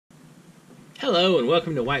Hello and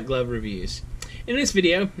welcome to White Glove Reviews. In this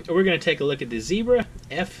video, we're going to take a look at the Zebra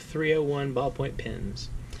F-301 ballpoint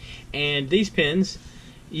pens. And these pens,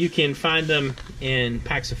 you can find them in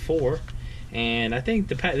packs of 4. And I think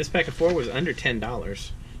this pack of 4 was under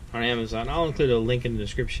 $10 on Amazon. I'll include a link in the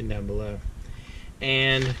description down below.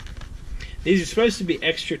 And these are supposed to be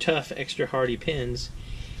extra tough, extra hardy pens.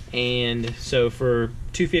 And so for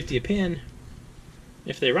 $2.50 a pen,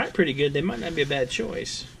 if they write pretty good, they might not be a bad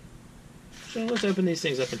choice. So let's open these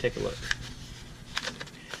things up and take a look.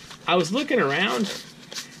 I was looking around.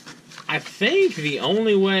 I think the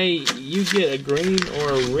only way you get a green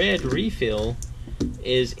or a red refill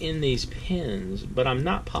is in these pens, but I'm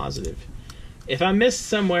not positive. If I missed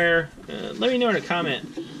somewhere, let me know in a comment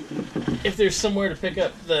if there's somewhere to pick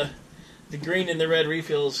up the green and the red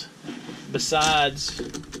refills besides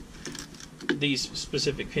these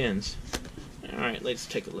specific pens. Alright, let's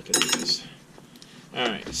take a look at these.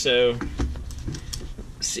 Alright, so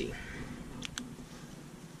let's see.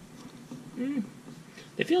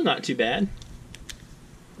 They feel not too bad.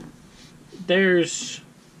 They're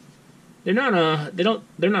not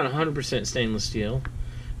 100% stainless steel.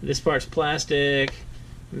 This part's plastic.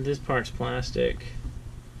 This part's plastic.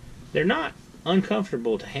 They're not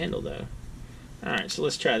uncomfortable to handle though. Alright, so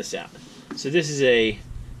let's try this out. So this is a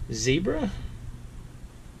Zebra.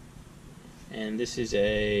 And this is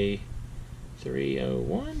a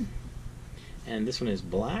 301. And this one is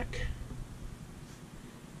black.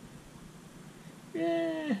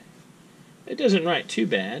 Yeah, it doesn't write too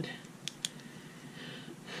bad.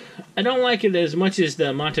 I don't like it as much as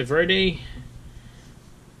the Monteverde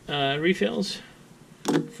refills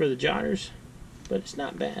for the jotters, but it's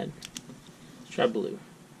not bad. Let's try blue.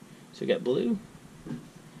 So we got blue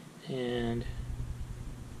and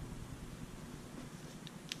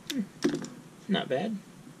not bad.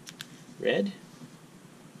 Red.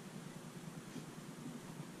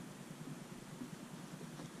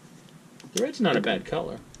 The red's not a bad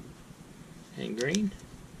color. And green.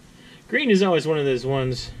 Green is always one of those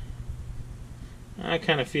ones I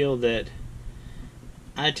kind of feel that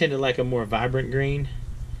I tend to like a more vibrant green.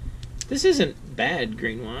 This isn't bad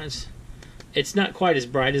green-wise. It's not quite as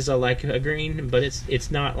bright as I like a green, but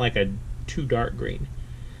it's not like a too dark green.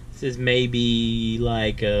 This is maybe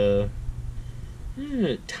like a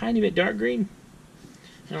tiny bit dark green.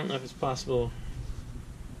 I don't know if it's possible.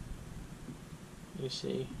 Let me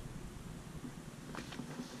see.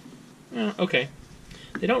 Okay.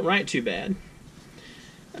 They don't write too bad.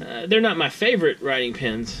 They're not my favorite writing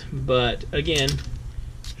pens, but again,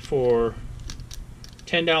 for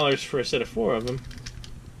 $10 for a set of 4 of them,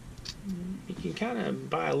 you can kind of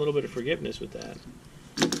buy a little bit of forgiveness with that.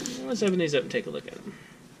 Let's open these up and take a look at them.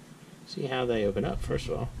 See how they open up, first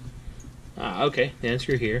of all. Okay, the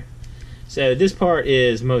unscrew here. So this part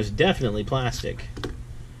is most definitely plastic.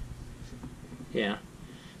 Yeah.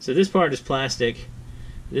 So this part is plastic.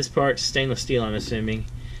 This part's stainless steel, I'm assuming.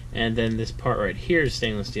 And then this part right here is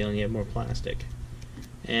stainless steel, and you have more plastic.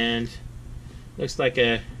 And looks like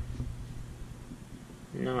a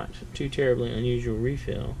not too terribly unusual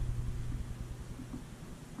refill.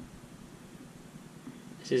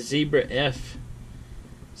 This is Zebra F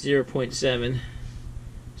 0.7.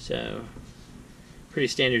 So, pretty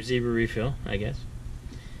standard Zebra refill, I guess.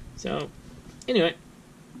 So, anyway.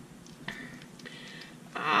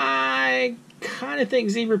 I kind of think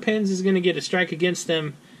Zebra pens is going to get a strike against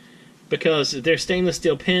them because their stainless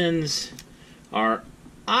steel pens are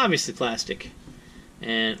obviously plastic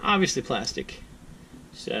and obviously plastic.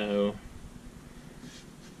 So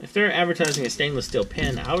if they're advertising a stainless steel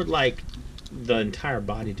pen, I would like the entire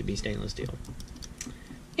body to be stainless steel.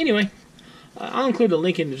 Anyway, I'll include a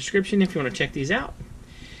link in the description if you want to check these out.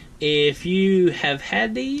 If you have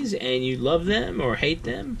had these and you love them or hate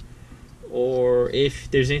them, or if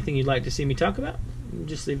there's anything you'd like to see me talk about,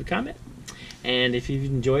 just leave a comment. And if you've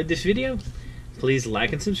enjoyed this video, please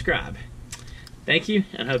like and subscribe. Thank you,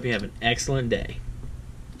 and I hope you have an excellent day.